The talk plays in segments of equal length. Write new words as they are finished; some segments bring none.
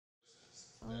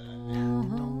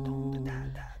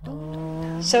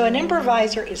So an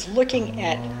improviser is looking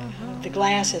at the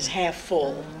glass as half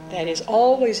full. That is,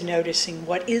 always noticing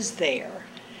what is there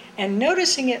and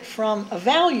noticing it from a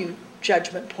value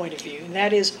judgment point of view, and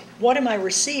that is, what am I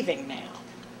receiving now?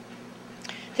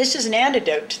 This is an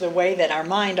antidote to the way that our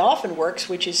mind often works,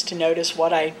 which is to notice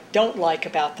what I don't like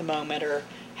about the moment or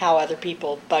how other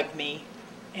people bug me.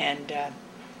 And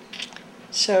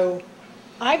so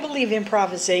I believe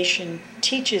improvisation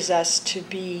teaches us to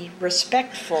be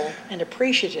respectful and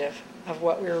appreciative of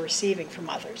what we're receiving from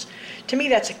others. To me,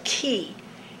 that's a key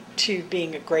to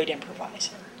being a great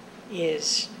improviser,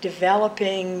 is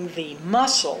developing the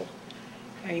muscle,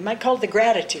 or you might call it the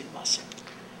gratitude muscle,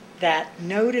 that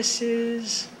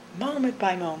notices moment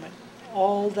by moment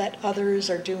all that others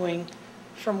are doing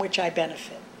from which I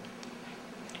benefit.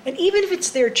 And even if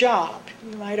it's their job,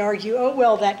 you might argue, oh,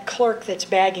 well, that clerk that's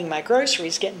bagging my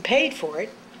groceries getting paid for it.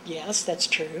 Yes, that's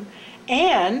true.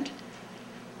 And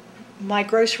my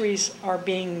groceries are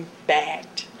being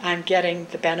bagged. I'm getting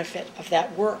the benefit of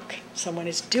that work. Someone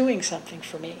is doing something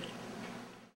for me.